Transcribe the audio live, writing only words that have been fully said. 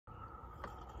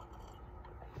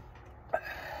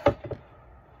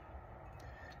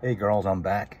Hey girls, I'm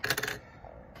back.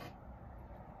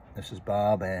 This is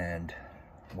Bob and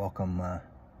welcome to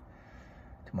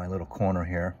my little corner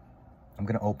here. I'm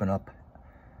gonna open up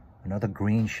another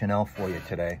green Chanel for you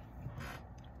today.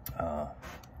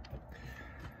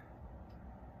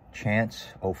 Chance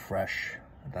Eau Fraiche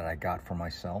that I got for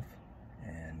myself,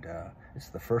 and it's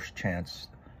the first Chance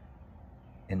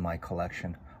in my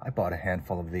collection. I bought a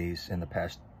handful of these in the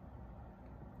past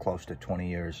close to 20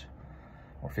 years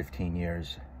or 15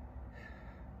 years.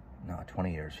 No,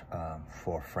 20 years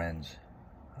for friends,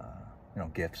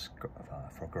 gifts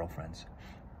for girlfriends,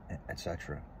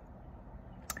 etc.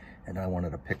 And I wanted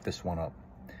to pick this one up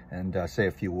and say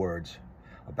a few words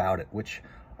about it, which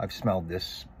I've smelled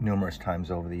this numerous times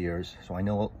over the years, so I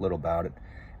know a little about it.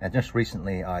 And just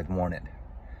recently I've worn it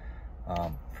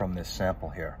from this sample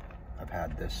here. I've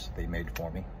had this, they made for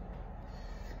me.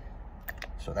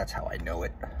 So that's how I know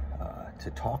it, to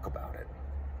talk about it.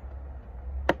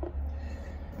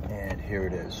 And here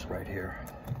it is, right here.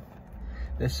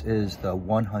 This is the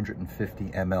 150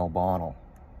 ml bottle,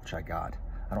 which I got.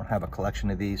 I don't have a collection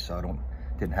of these, so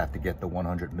didn't have to get the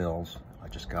 100 mils. I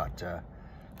just got the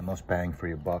most bang for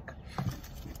your buck.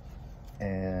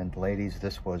 And ladies,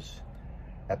 this was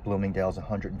at Bloomingdale's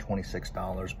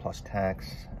 $126 plus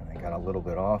tax, and I got a little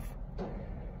bit off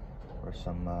for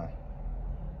some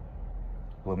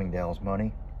Bloomingdale's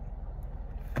money.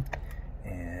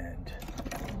 And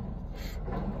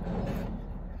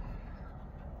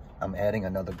I'm adding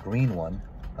another green one,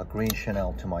 a green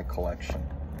Chanel, to my collection,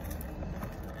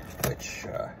 which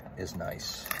is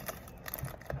nice.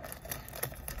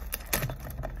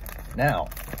 Now,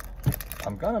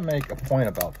 I'm gonna make a point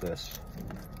about this,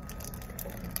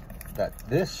 that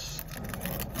this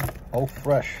Eau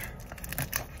Fraiche,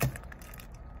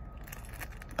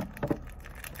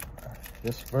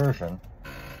 this version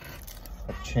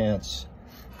of Chance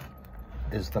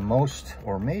is the most,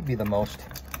 or maybe the most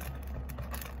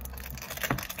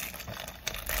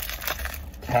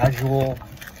casual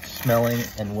smelling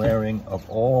and wearing of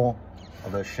all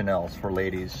of the Chanels for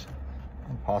ladies,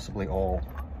 and possibly all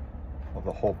of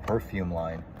the whole perfume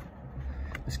line.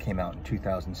 This came out in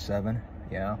 2007,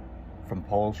 yeah, from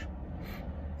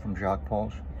Jacques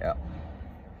Polge, yeah.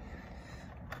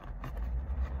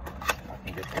 I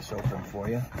can get this open for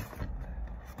you.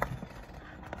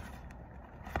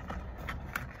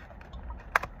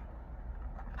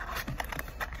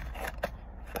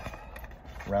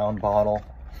 Round bottle,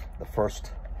 the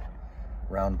first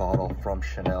round bottle from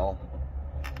Chanel.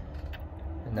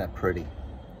 Isn't that pretty?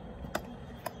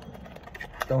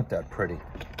 Don't that pretty?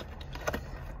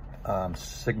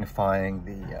 Signifying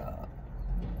the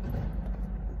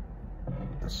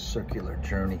circular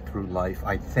journey through life.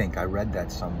 I think I read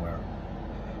that somewhere.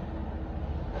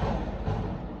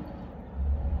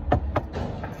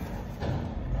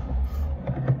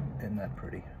 Isn't that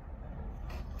pretty?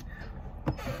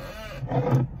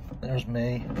 There's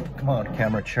me. Come on,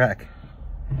 camera, check.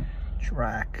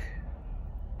 Track.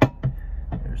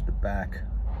 There's the back.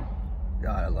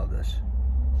 God, I love this.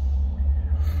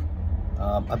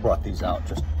 I brought these out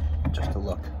just to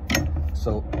look.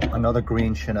 So another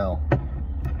green Chanel.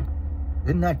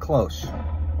 Isn't that close?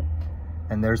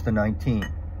 And there's the 19.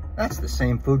 That's the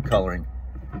same food coloring,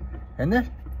 isn't it?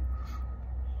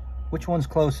 Which one's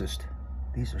closest?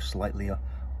 These are slightly,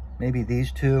 maybe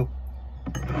these two.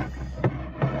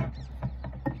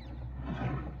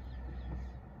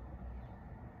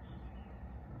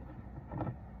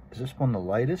 Is this one the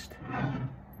lightest? I'm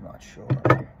not sure.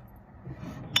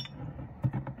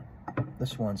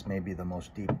 This one's maybe the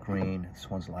most deep green.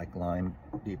 This one's like lime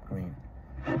deep green.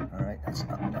 All right, that's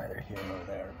neither here nor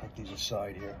there. Put these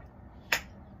aside here.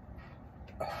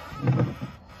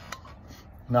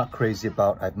 Not crazy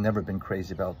about, I've never been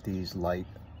crazy about these light,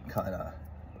 kind of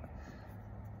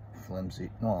flimsy,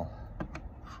 well,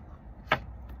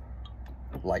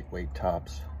 lightweight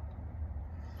tops.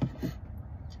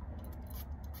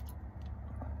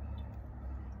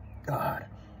 God,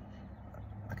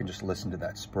 I can just listen to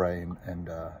that spray and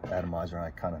atomizer, and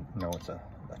I kind of know it's a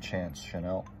Chance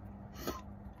Chanel.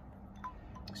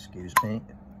 Excuse me.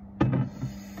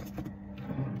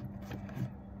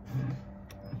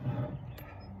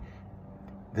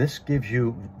 This gives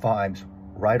you vibes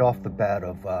right off the bat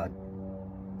of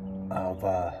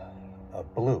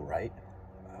blue, right?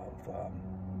 Of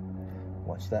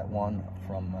what's that one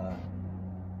from?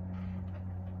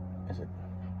 Is it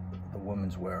the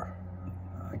women's wear?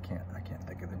 I can't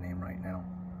think of the name right now.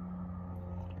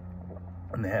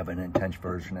 And they have an intense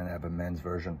version and they have a men's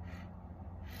version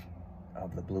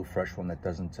of the Blue Fresh one that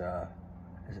doesn't,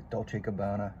 is it Dolce &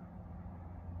 Gabbana?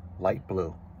 Light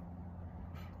blue.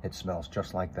 It smells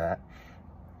just like that.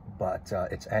 but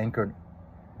it's anchored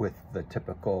with the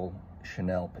typical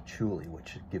Chanel patchouli,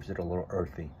 which gives it a little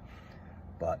earthy.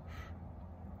 But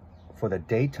for the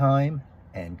daytime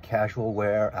and casual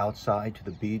wear outside to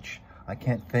the beach, I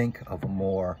can't think of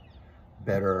a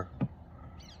better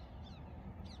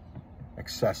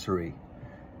accessory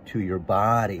to your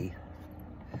body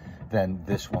than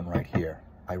this one right here.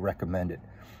 I recommend it.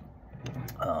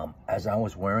 As I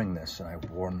was wearing this, and I've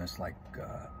worn this like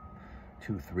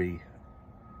 2, 3,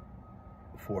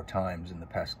 4 times in the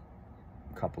past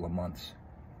couple of months,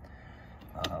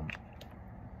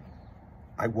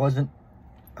 I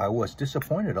was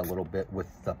disappointed a little bit with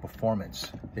the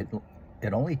performance.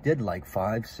 It only did like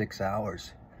 5-6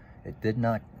 hours. It did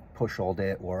not push all day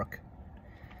at work,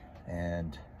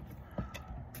 and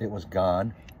it was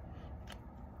gone.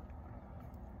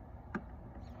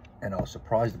 And I was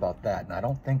surprised about that. And I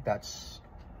don't think that's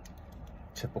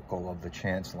typical of the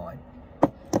Chance line.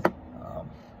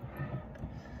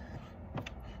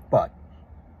 But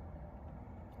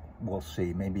we'll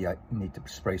see. Maybe I need to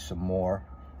spray some more.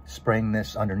 Spraying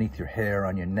this underneath your hair,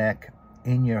 on your neck,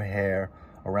 in your hair,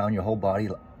 around your whole body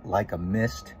like a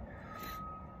mist,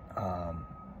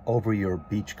 over your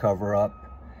beach cover-up,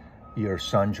 your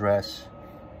sundress.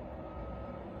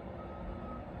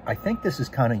 I think this is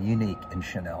kind of unique in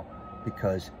Chanel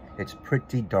because it's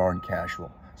pretty darn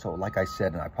casual. So like I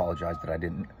said, and I apologize that I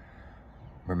didn't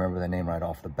remember the name right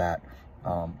off the bat,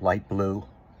 light blue,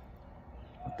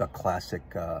 the classic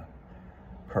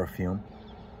perfume.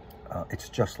 It's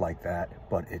just like that,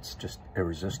 but it's just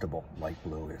irresistible. Light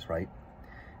blue is, right?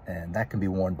 And that can be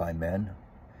worn by men.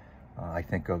 I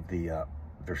think of the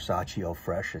Versace Eau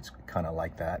Fraiche. It's kind of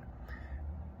like that.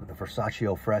 The Versace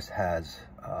Eau Fraiche has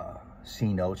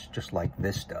C notes just like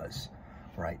this does,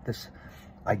 right? This,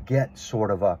 I get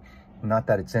sort of a, not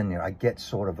that it's in there, I get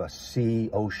sort of a sea,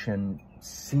 ocean,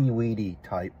 seaweedy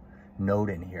type note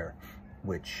in here,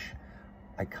 which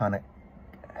I kind of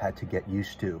had to get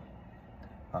used to.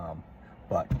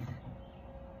 But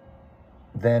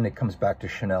then it comes back to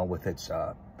Chanel with its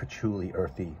patchouli,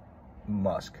 earthy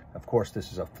musk. Of course,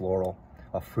 this is a floral,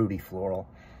 a fruity floral.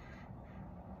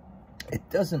 It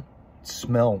doesn't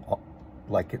smell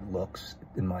like it looks,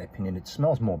 in my opinion. It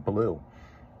smells more blue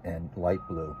and light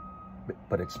blue,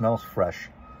 but it smells fresh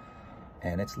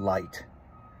and it's light.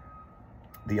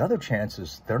 The other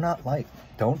Chances, they're not light.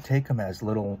 Don't take them as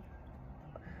little,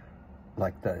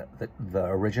 like the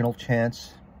original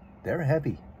Chance. They're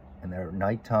heavy, and they're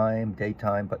nighttime,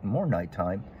 daytime, but more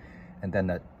nighttime. And then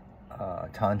the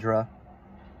Tundra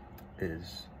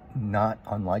is not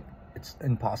unlike, it's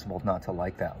impossible not to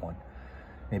like that one.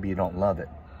 Maybe you don't love it.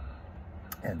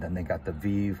 And then they got the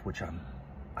Vive, which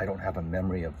I don't have a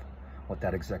memory of what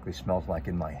that exactly smells like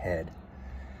in my head.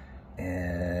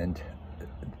 And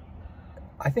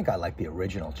I think I like the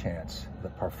original Chance, the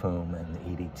Parfum and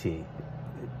the EDT.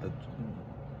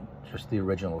 Just the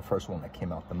original, the first one that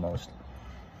came out the most.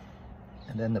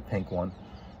 And then the pink one,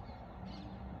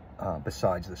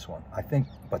 besides this one. I think,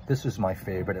 but this is my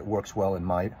favorite. It works well in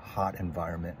my hot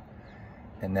environment.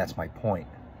 And that's my point.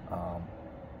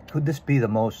 Could this be the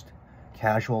most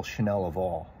casual Chanel of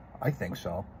all? I think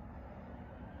so.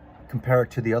 Compare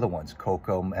it to the other ones,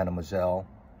 Coco, Mademoiselle,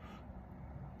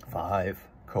 5,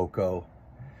 Coco,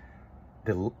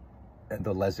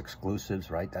 the Les Exclusives,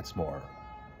 right? That's more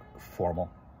formal.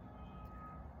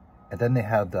 And then they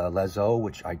have the Les Eaux,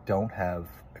 which I don't have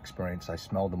experience. I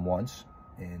smelled them once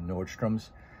in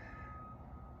Nordstrom's.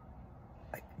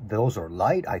 Those are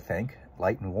light, I think,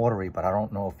 light and watery, but I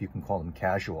don't know if you can call them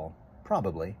casual.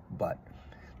 Probably, but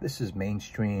this is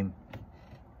mainstream.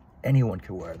 Anyone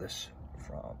can wear this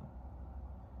from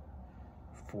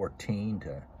 14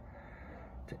 to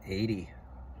 80.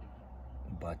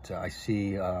 But I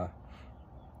see a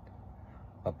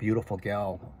beautiful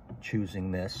gal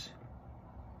choosing this,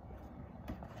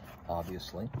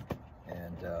 obviously,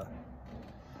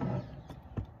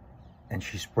 and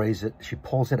she sprays it, she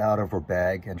pulls it out of her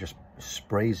bag and just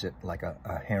sprays it like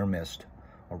a hair mist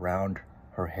around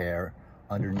her hair,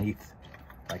 underneath,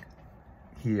 like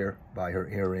here by her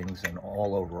earrings, and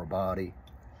all over her body,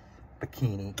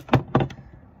 bikini,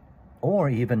 or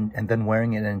even, and then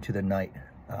wearing it into the night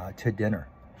to dinner,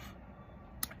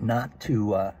 not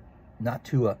to a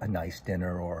nice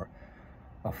dinner or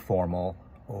a formal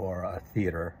or a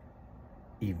theater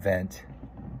event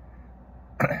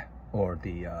or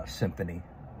the symphony.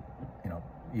 You know,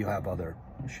 you have other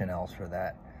Chanels for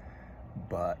that.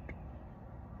 But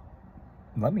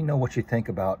let me know what you think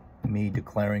about me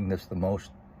declaring this the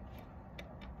most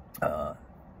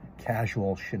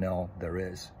casual Chanel there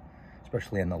is,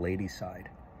 especially on the lady side.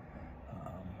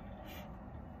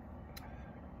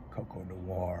 Coco Coco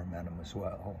Noir,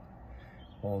 Mademoiselle,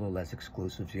 all the less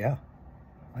exclusives. Yeah,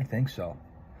 I think so.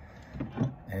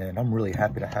 And I'm really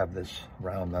happy to have this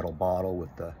round metal bottle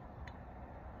with the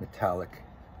metallic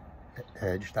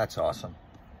edge. That's awesome.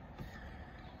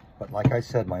 But like I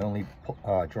said, my only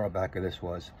drawback of this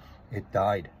was it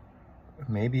died.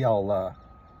 Maybe I'll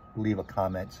leave a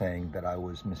comment saying that I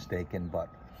was mistaken, but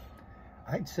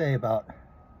I'd say about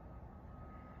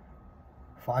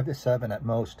 5 to 7 at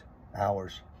most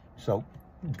hours. So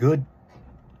good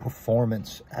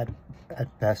performance at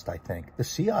best, I think. The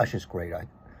sillage is great.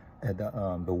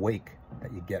 The wake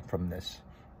that you get from this,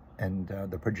 and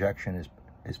the projection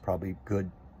is probably good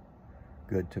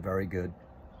to very good,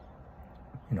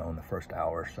 you know, in the first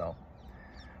hour or so.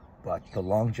 But the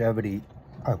longevity,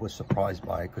 I was surprised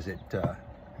by, because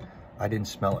I didn't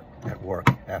smell it at work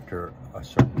after a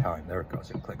certain time. There it goes,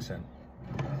 it clicks in.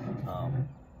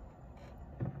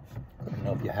 You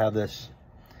know, if you have this,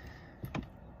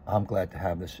 I'm glad to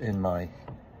have this in my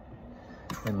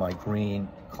green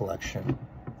collection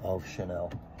of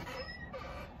Chanel.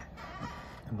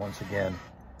 And once again,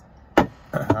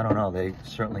 I don't know, they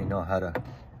certainly know how to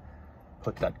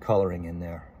put that coloring in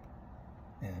there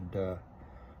and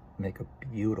make a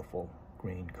beautiful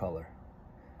green color.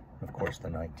 And of course, the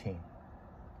 19.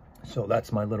 So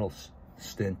that's my little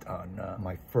stint on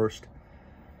my first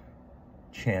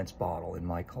chance bottle in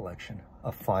my collection,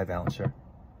 a 5-ouncer.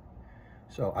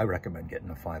 So I recommend getting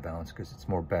a 5-ounce because it's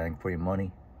more bang for your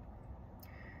money.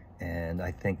 And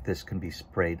I think this can be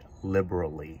sprayed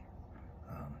liberally.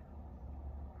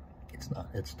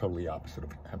 It's totally opposite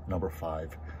of number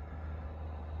 5,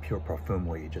 Pure Parfum,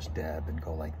 where you just dab and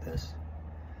go like this.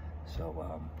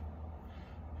 So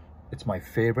it's my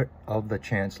favorite of the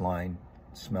Chance line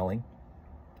smelling,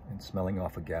 and smelling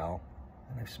off a gal.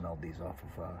 And I've smelled these off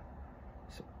of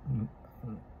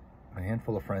a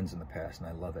handful of friends in the past, and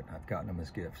I love it. I've gotten them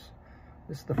as gifts.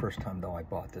 This is the first time, though, I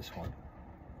bought this one.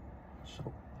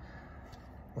 So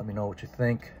let me know what you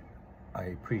think. I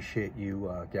appreciate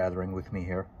you gathering with me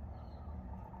here,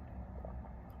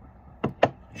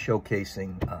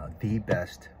 showcasing the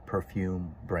best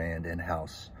perfume brand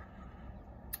in-house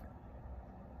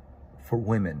for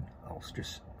women.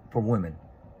 For women,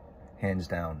 hands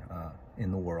down,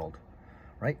 in the world,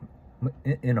 right?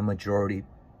 In a majority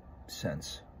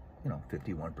sense, you know,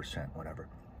 51%, whatever.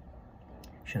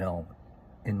 Chanel,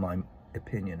 in my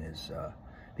opinion, is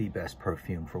the best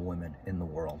perfume for women in the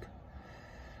world.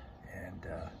 And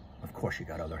of course, you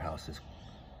got other houses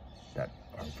that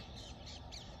are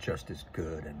just as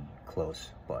good and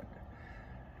close, but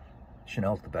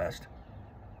Chanel's the best.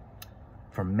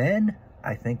 For men,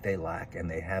 I think they lack, and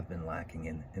they have been lacking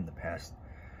in the past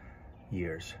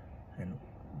years, and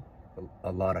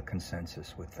a lot of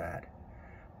consensus with that.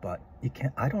 But you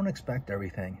can't, I don't expect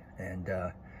everything. And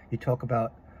you talk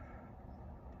about,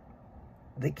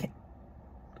 they can't,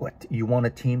 what, you want a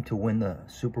team to win the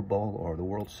Super Bowl or the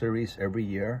World Series every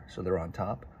year so they're on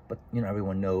top? But, you know,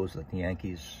 everyone knows that the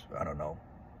Yankees, I don't know,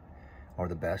 are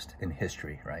the best in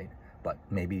history, right? But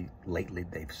maybe lately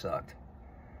they've sucked.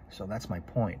 So that's my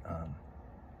point.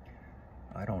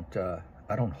 I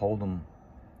don't hold them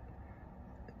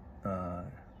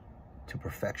to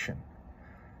perfection,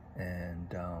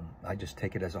 and I just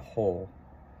take it as a whole.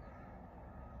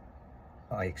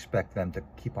 I expect them to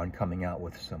keep on coming out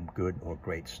with some good or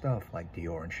great stuff like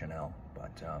Dior and Chanel,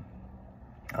 but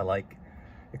I like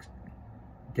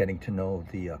getting to know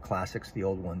the classics, the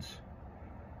old ones,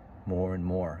 more and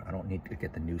more. I don't need to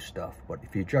get the new stuff, but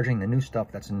if you're judging the new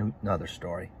stuff, that's another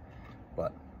story.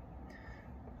 But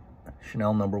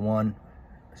Chanel #1,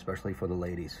 especially for the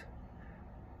ladies.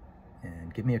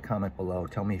 And give me a comment below.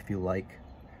 Tell me if you like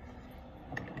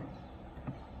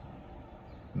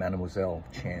Mademoiselle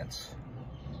Chance,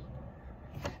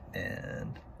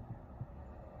 and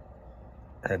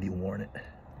have you worn it?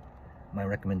 My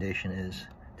recommendation is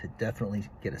to definitely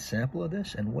get a sample of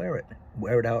this and wear it.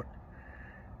 Wear it out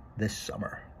this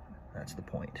summer. That's the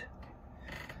point.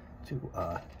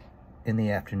 To in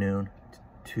the afternoon,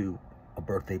 to a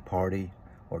birthday party,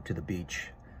 or to the beach.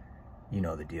 You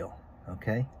know the deal.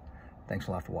 Okay? Thanks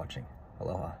a lot for watching.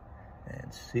 Aloha,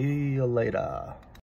 and see you later.